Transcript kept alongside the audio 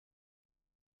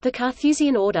The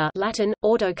Carthusian order, Latin,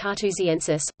 Ordo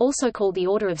Carthusiensis, also called the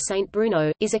Order of Saint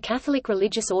Bruno, is a Catholic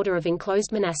religious order of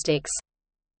enclosed monastics.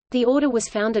 The order was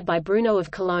founded by Bruno of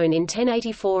Cologne in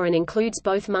 1084 and includes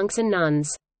both monks and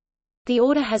nuns. The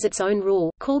order has its own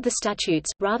rule, called the Statutes,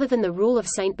 rather than the rule of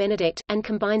Saint Benedict, and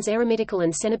combines eremitical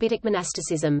and cenobitic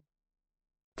monasticism.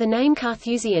 The name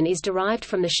Carthusian is derived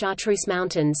from the Chartreuse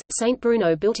Mountains. Saint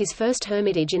Bruno built his first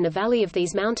hermitage in the valley of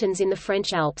these mountains in the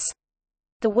French Alps.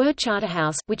 The word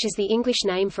Charterhouse, which is the English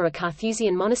name for a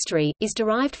Carthusian monastery, is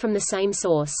derived from the same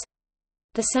source.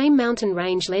 The same mountain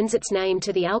range lends its name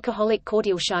to the alcoholic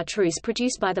cordial chartreuse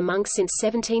produced by the monks since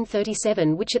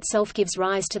 1737, which itself gives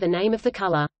rise to the name of the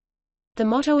color. The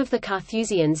motto of the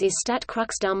Carthusians is Stat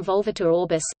crux dum volvitur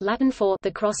orbis, Latin for the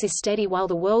cross is steady while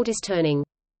the world is turning.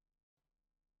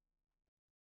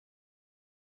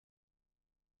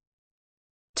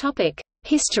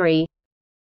 History.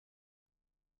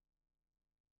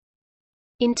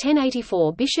 In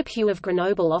 1084 Bishop Hugh of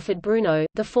Grenoble offered Bruno,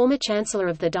 the former chancellor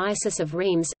of the Diocese of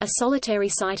Reims, a solitary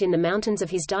site in the mountains of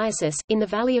his diocese, in the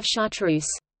valley of Chartreuse.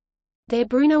 There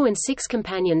Bruno and 6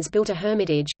 companions built a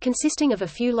hermitage, consisting of a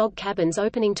few log cabins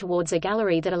opening towards a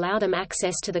gallery that allowed them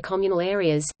access to the communal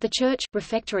areas, the church,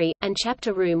 refectory, and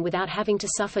chapter room without having to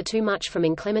suffer too much from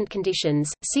inclement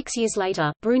conditions. 6 years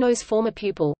later, Bruno's former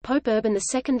pupil, Pope Urban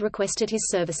II requested his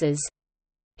services.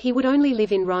 He would only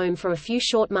live in Rome for a few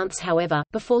short months however,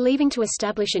 before leaving to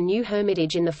establish a new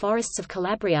hermitage in the forests of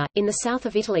Calabria, in the south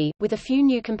of Italy, with a few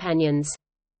new companions.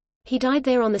 He died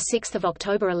there on 6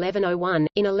 October 1101.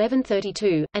 In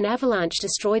 1132, an avalanche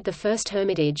destroyed the first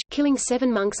hermitage, killing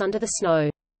 7 monks under the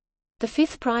snow. The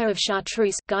 5th prior of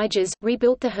Chartreuse, Gyges,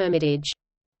 rebuilt the hermitage.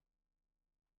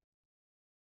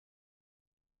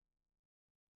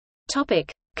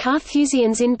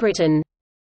 Carthusians in Britain.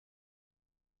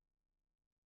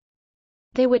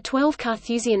 There were 12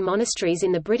 Carthusian monasteries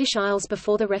in the British Isles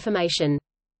before the Reformation.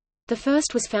 The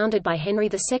first was founded by Henry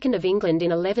II of England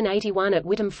in 1181 at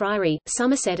Witham Friary,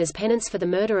 Somerset as penance for the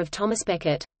murder of Thomas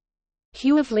Becket.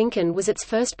 Hugh of Lincoln was its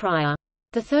first prior.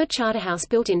 The third Charterhouse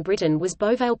built in Britain was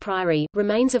Beauvale Priory,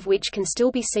 remains of which can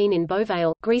still be seen in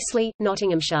Beauvale, Greasley,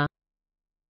 Nottinghamshire.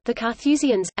 The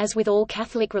Carthusians, as with all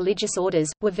Catholic religious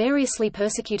orders, were variously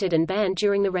persecuted and banned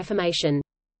during the Reformation.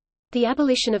 The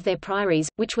abolition of their priories,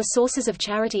 which were sources of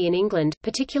charity in England,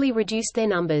 particularly reduced their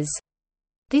numbers.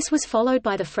 This was followed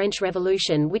by the French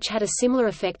Revolution, which had a similar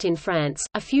effect in France.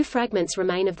 A few fragments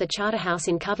remain of the Charterhouse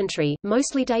in Coventry,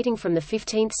 mostly dating from the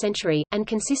 15th century, and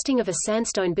consisting of a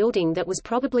sandstone building that was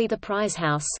probably the prior's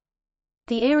house.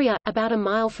 The area, about a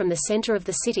mile from the centre of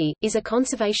the city, is a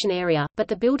conservation area, but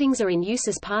the buildings are in use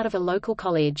as part of a local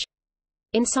college.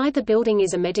 Inside the building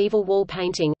is a medieval wall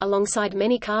painting, alongside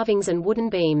many carvings and wooden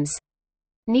beams.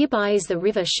 Nearby is the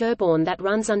river Sherborne that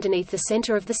runs underneath the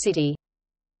centre of the city.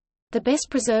 The best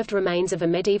preserved remains of a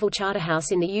medieval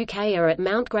Charterhouse in the UK are at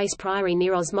Mount Grace Priory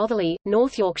near Osmotherley,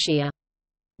 North Yorkshire.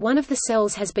 One of the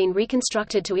cells has been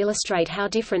reconstructed to illustrate how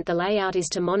different the layout is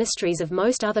to monasteries of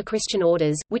most other Christian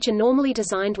orders, which are normally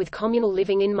designed with communal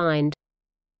living in mind.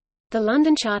 The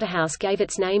London Charterhouse gave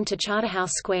its name to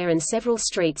Charterhouse Square and several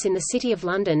streets in the City of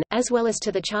London, as well as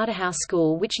to the Charterhouse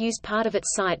School, which used part of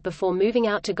its site before moving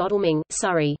out to Godalming,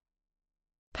 Surrey.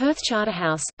 Perth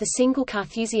Charterhouse, the single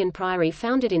Carthusian priory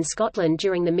founded in Scotland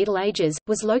during the Middle Ages,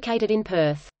 was located in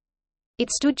Perth. It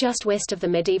stood just west of the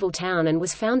medieval town and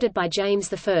was founded by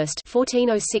James I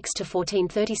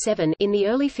 (1406–1437) in the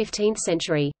early 15th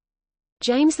century.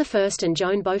 James I and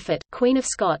Joan Beaufort, Queen of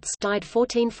Scots, died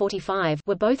 1445,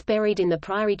 were both buried in the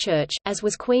Priory Church, as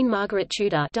was Queen Margaret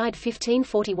Tudor, died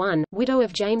 1541, widow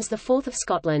of James IV of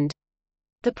Scotland.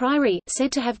 The priory,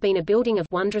 said to have been a building of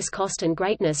wondrous cost and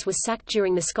greatness, was sacked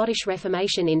during the Scottish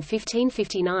Reformation in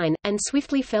 1559, and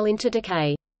swiftly fell into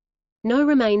decay. No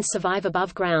remains survive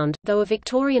above ground, though a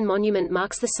Victorian monument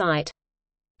marks the site.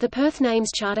 The Perth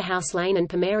names Charterhouse Lane and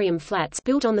Pomerium Flats,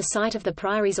 built on the site of the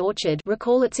Priory's orchard,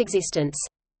 recall its existence.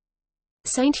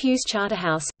 St Hugh's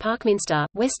Charterhouse, Parkminster,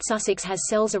 West Sussex has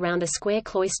cells around a square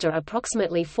cloister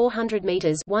approximately 400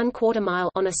 metres (1/4 mile)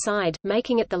 on a side,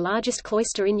 making it the largest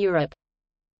cloister in Europe.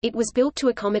 It was built to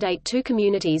accommodate 2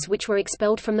 communities which were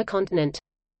expelled from the continent.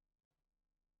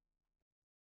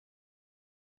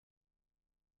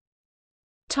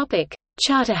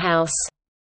 Charterhouse.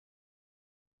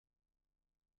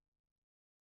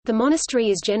 The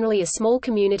monastery is generally a small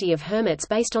community of hermits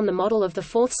based on the model of the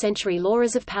 4th-century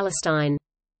Lauras of Palestine.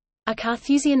 A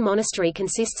Carthusian monastery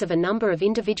consists of a number of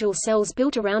individual cells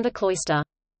built around a cloister.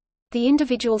 The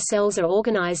individual cells are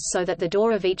organized so that the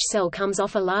door of each cell comes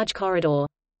off a large corridor.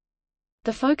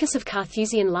 The focus of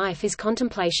Carthusian life is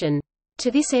contemplation. To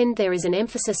this end there is an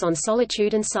emphasis on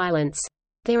solitude and silence.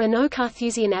 There are no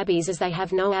Carthusian abbeys as they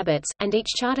have no abbots, and each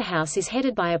Charterhouse is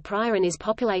headed by a prior and is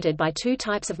populated by two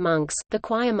types of monks, the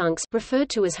choir monks, referred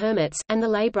to as hermits, and the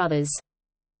lay brothers.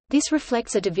 This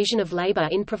reflects a division of labor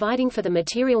in providing for the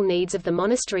material needs of the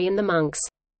monastery and the monks.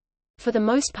 For the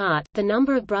most part, the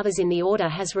number of brothers in the order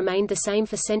has remained the same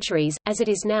for centuries, as it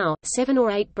is now, 7 or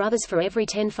 8 brothers for every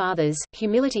 10 fathers.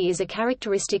 Humility is a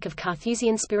characteristic of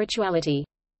Carthusian spirituality.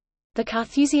 The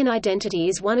Carthusian identity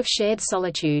is one of shared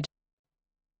solitude.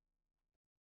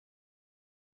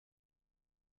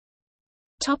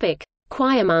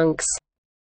 Choir monks.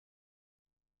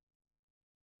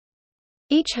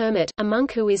 Each hermit, a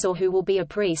monk who is or who will be a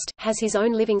priest, has his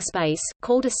own living space,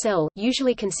 called a cell,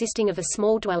 usually consisting of a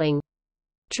small dwelling.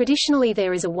 Traditionally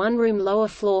there is a one-room lower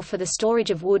floor for the storage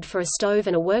of wood for a stove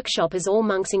and a workshop as all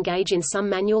monks engage in some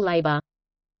manual labor.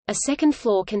 A second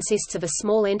floor consists of a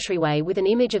small entryway with an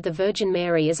image of the Virgin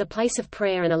Mary as a place of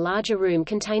prayer and a larger room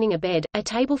containing a bed, a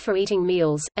table for eating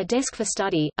meals, a desk for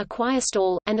study, a choir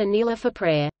stall, and a kneeler for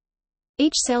prayer.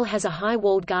 Each cell has a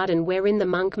high-walled garden wherein the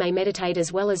monk may meditate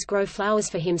as well as grow flowers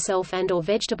for himself and/or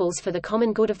vegetables for the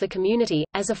common good of the community,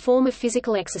 as a form of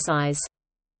physical exercise.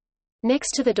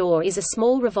 Next to the door is a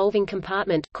small revolving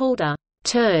compartment, called a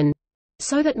turn,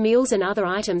 so that meals and other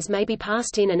items may be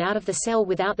passed in and out of the cell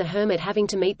without the hermit having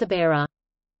to meet the bearer.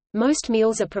 Most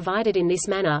meals are provided in this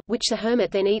manner, which the hermit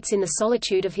then eats in the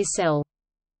solitude of his cell.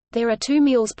 There are 2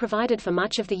 meals provided for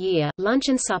much of the year, lunch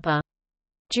and supper.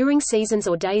 During seasons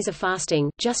or days of fasting,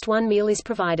 just 1 meal is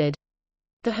provided.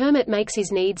 The hermit makes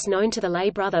his needs known to the lay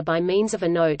brother by means of a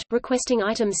note, requesting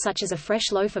items such as a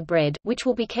fresh loaf of bread, which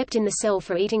will be kept in the cell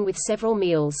for eating with several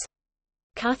meals.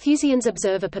 Carthusians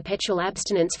observe a perpetual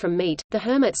abstinence from meat. The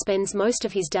hermit spends most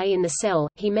of his day in the cell,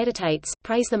 he meditates,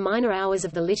 prays the minor hours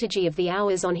of the Liturgy of the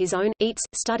Hours on his own, eats,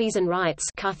 studies and writes.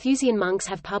 Carthusian monks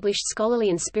have published scholarly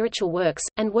and spiritual works,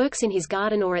 and works in his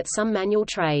garden or at some manual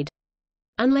trade.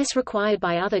 Unless required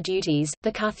by other duties,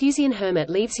 the Carthusian hermit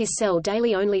leaves his cell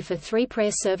daily only for 3 prayer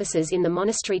services in the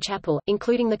monastery chapel,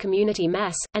 including the community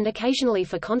mass, and occasionally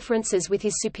for conferences with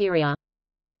his superior.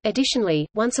 Additionally,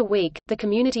 once a week, the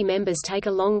community members take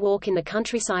a long walk in the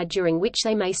countryside during which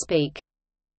they may speak.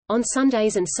 On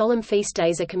Sundays and solemn feast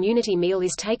days a community meal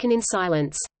is taken in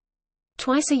silence.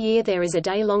 Twice a year there is a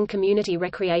day-long community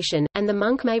recreation, and the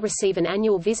monk may receive an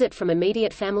annual visit from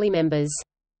immediate family members.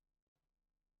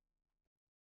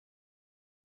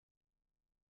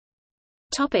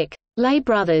 Lay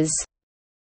brothers.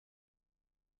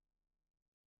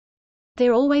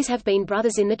 There always have been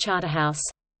brothers in the Charterhouse.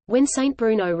 When Saint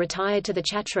Bruno retired to the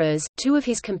Chartreuse, 2 of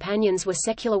his companions were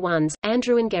secular ones,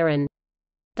 Andrew and Guerin.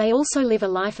 They also live a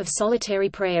life of solitary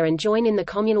prayer and join in the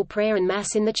communal prayer and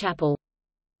Mass in the chapel.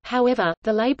 However,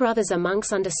 the lay brothers are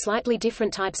monks under slightly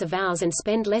different types of vows and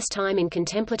spend less time in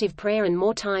contemplative prayer and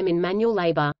more time in manual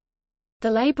labor. The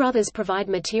lay brothers provide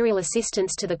material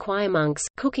assistance to the choir monks,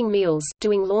 cooking meals,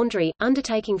 doing laundry,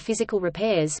 undertaking physical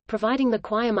repairs, providing the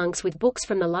choir monks with books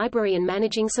from the library and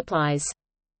managing supplies.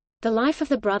 The life of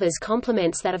the brothers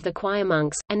complements that of the choir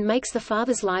monks, and makes the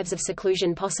fathers' lives of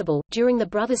seclusion possible. During the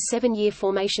brothers' 7-year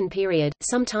formation period,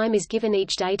 some time is given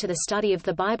each day to the study of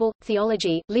the Bible,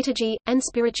 theology, liturgy, and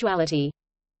spirituality.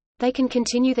 They can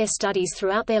continue their studies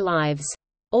throughout their lives.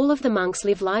 All of the monks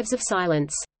live lives of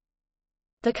silence.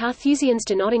 The Carthusians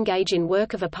do not engage in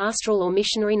work of a pastoral or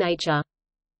missionary nature.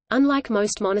 Unlike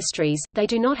most monasteries, they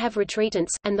do not have retreatants,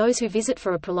 and those who visit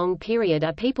for a prolonged period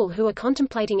are people who are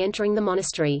contemplating entering the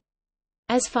monastery.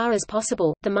 As far as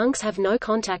possible, the monks have no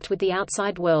contact with the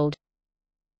outside world.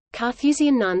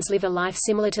 Carthusian nuns live a life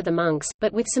similar to the monks,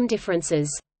 but with some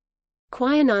differences.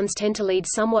 Choir nuns tend to lead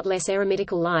somewhat less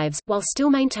eremitical lives, while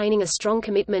still maintaining a strong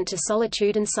commitment to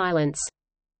solitude and silence.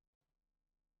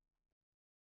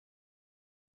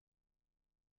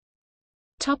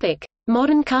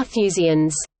 Modern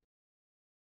Carthusians.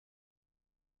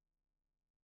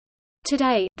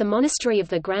 Today, the monastery of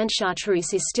the Grande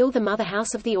Chartreuse is still the mother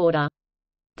house of the order.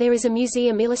 There is a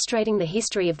museum illustrating the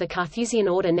history of the Carthusian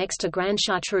order next to Grande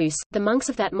Chartreuse. The monks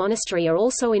of that monastery are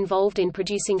also involved in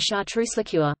producing chartreuse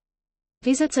liqueur.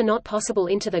 Visits are not possible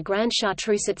into the Grande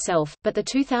Chartreuse itself, but the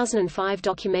 2005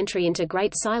 documentary Into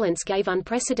Great Silence gave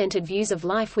unprecedented views of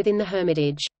life within the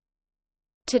hermitage.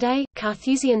 Today,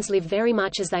 Carthusians live very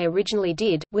much as they originally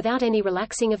did, without any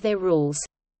relaxing of their rules.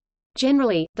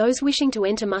 Generally, those wishing to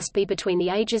enter must be between the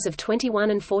ages of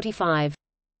 21 and 45.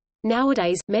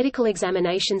 Nowadays, medical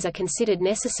examinations are considered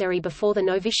necessary before the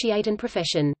novitiate and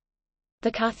profession.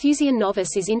 The Carthusian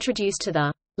novice is introduced to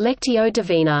the Lectio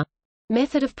Divina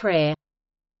method of prayer.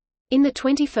 In the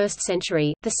 21st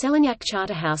century, the Selignac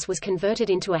Charterhouse was converted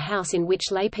into a house in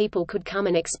which lay people could come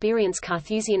and experience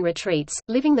Carthusian retreats,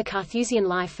 living the Carthusian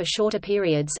life for shorter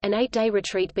periods, an 8-day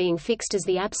retreat being fixed as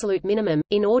the absolute minimum,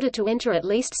 in order to enter at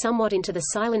least somewhat into the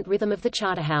silent rhythm of the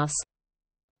Charterhouse.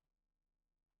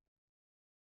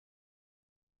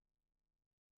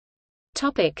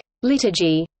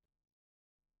 Liturgy.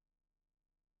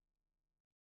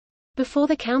 Before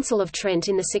the Council of Trent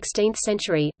in the 16th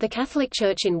century, the Catholic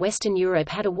Church in Western Europe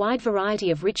had a wide variety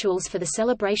of rituals for the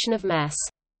celebration of Mass.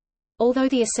 Although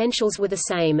the essentials were the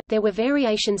same, there were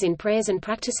variations in prayers and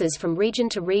practices from region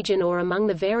to region or among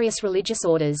the various religious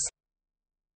orders.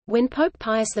 When Pope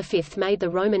Pius V made the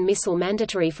Roman Missal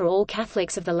mandatory for all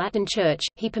Catholics of the Latin Church,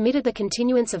 he permitted the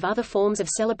continuance of other forms of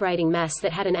celebrating Mass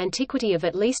that had an antiquity of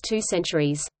at least 2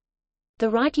 centuries. The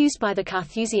rite used by the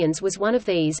Carthusians was one of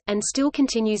these, and still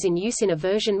continues in use in a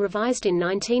version revised in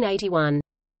 1981.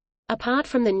 Apart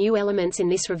from the new elements in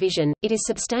this revision, it is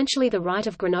substantially the rite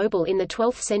of Grenoble in the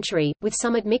 12th century, with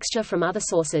some admixture from other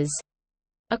sources.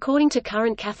 According to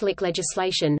current Catholic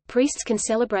legislation, priests can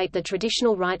celebrate the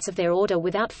traditional rites of their order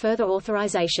without further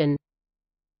authorization.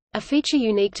 A feature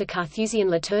unique to Carthusian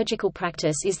liturgical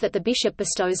practice is that the bishop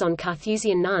bestows on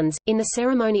Carthusian nuns, in the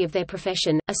ceremony of their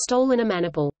profession, a stole and a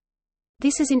maniple.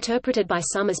 This is interpreted by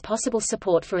some as possible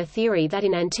support for a theory that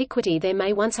in antiquity there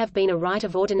may once have been a rite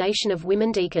of ordination of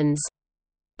women deacons.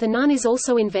 The nun is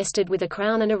also invested with a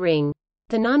crown and a ring.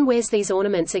 The nun wears these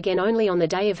ornaments again only on the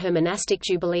day of her monastic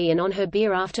jubilee and on her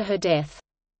bier after her death.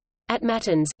 At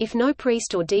Matins, if no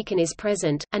priest or deacon is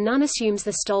present, a nun assumes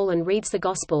the stole and reads the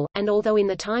Gospel, and although in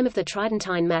the time of the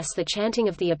Tridentine Mass the chanting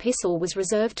of the Epistle was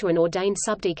reserved to an ordained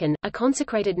subdeacon, a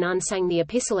consecrated nun sang the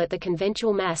Epistle at the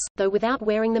conventual Mass, though without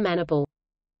wearing the maniple.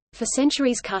 For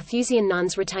centuries Carthusian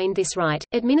nuns retained this rite,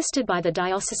 administered by the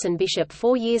diocesan bishop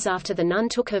 4 years after the nun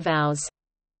took her vows.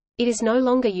 It is no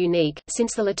longer unique,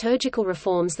 since the liturgical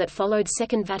reforms that followed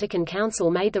Second Vatican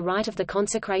Council made the rite of the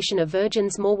consecration of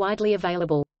virgins more widely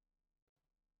available.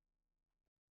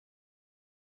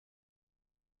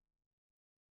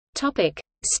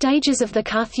 Stages of the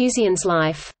Carthusians'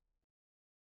 life.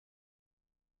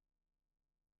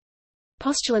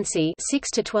 Postulancy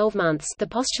 6 to 12 months. The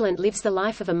postulant lives the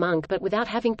life of a monk but without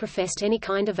having professed any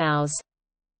kind of vows.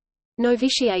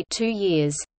 Novitiate 2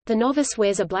 years. The novice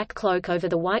wears a black cloak over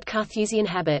the white Carthusian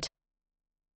habit.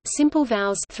 Simple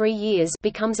vows 3 years.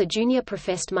 Becomes a junior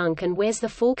professed monk and wears the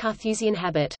full Carthusian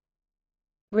habit.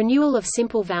 Renewal of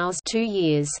simple vows 2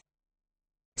 years.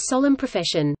 Solemn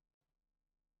profession.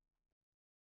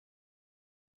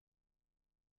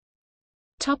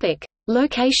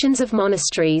 Locations of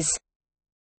monasteries.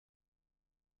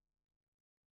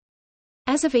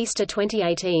 As of Easter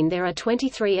 2018 there are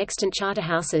 23 extant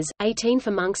charterhouses, 18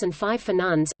 for monks and 5 for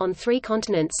nuns, on 3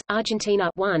 continents, Argentina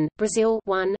 1, Brazil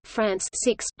 1, France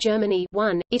 6, Germany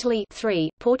 1, Italy 3,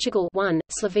 Portugal 1,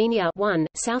 Slovenia 1,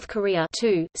 South Korea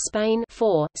 2, Spain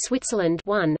 4, Switzerland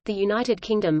 1, the United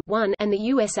Kingdom 1, and the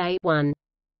USA 1.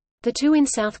 The 2 in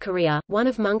South Korea, one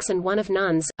of monks and one of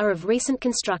nuns, are of recent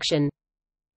construction.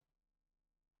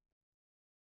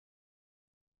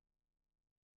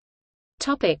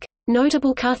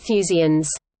 Notable Carthusians.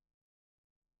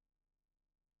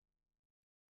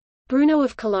 Bruno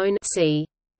of Cologne, c.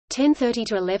 1030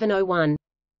 to 1101.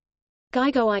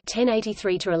 Guigo I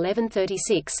 1083 to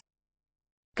 1136.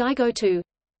 Guigo II.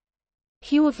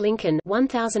 Hugh of Lincoln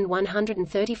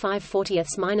 1135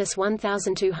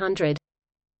 40ths-1200.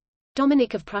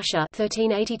 Dominic of Prussia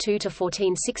 1382 to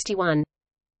 1461.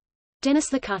 Denis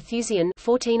the Carthusian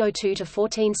 1402 to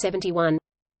 1471.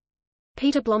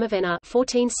 Peter Blomovena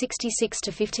 1466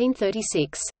 to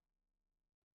 1536.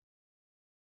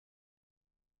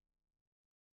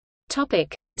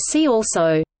 Topic. See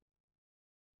also: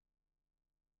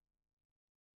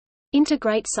 Into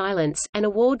Great Silence, an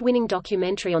award-winning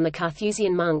documentary on the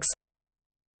Carthusian monks.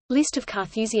 List of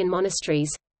Carthusian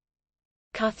monasteries.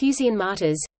 Carthusian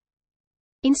martyrs.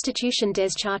 Institution des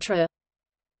Chartreux.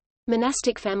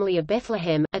 Monastic family of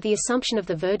Bethlehem, at the Assumption of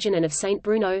the Virgin and of Saint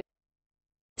Bruno.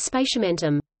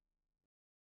 Spatiamentum.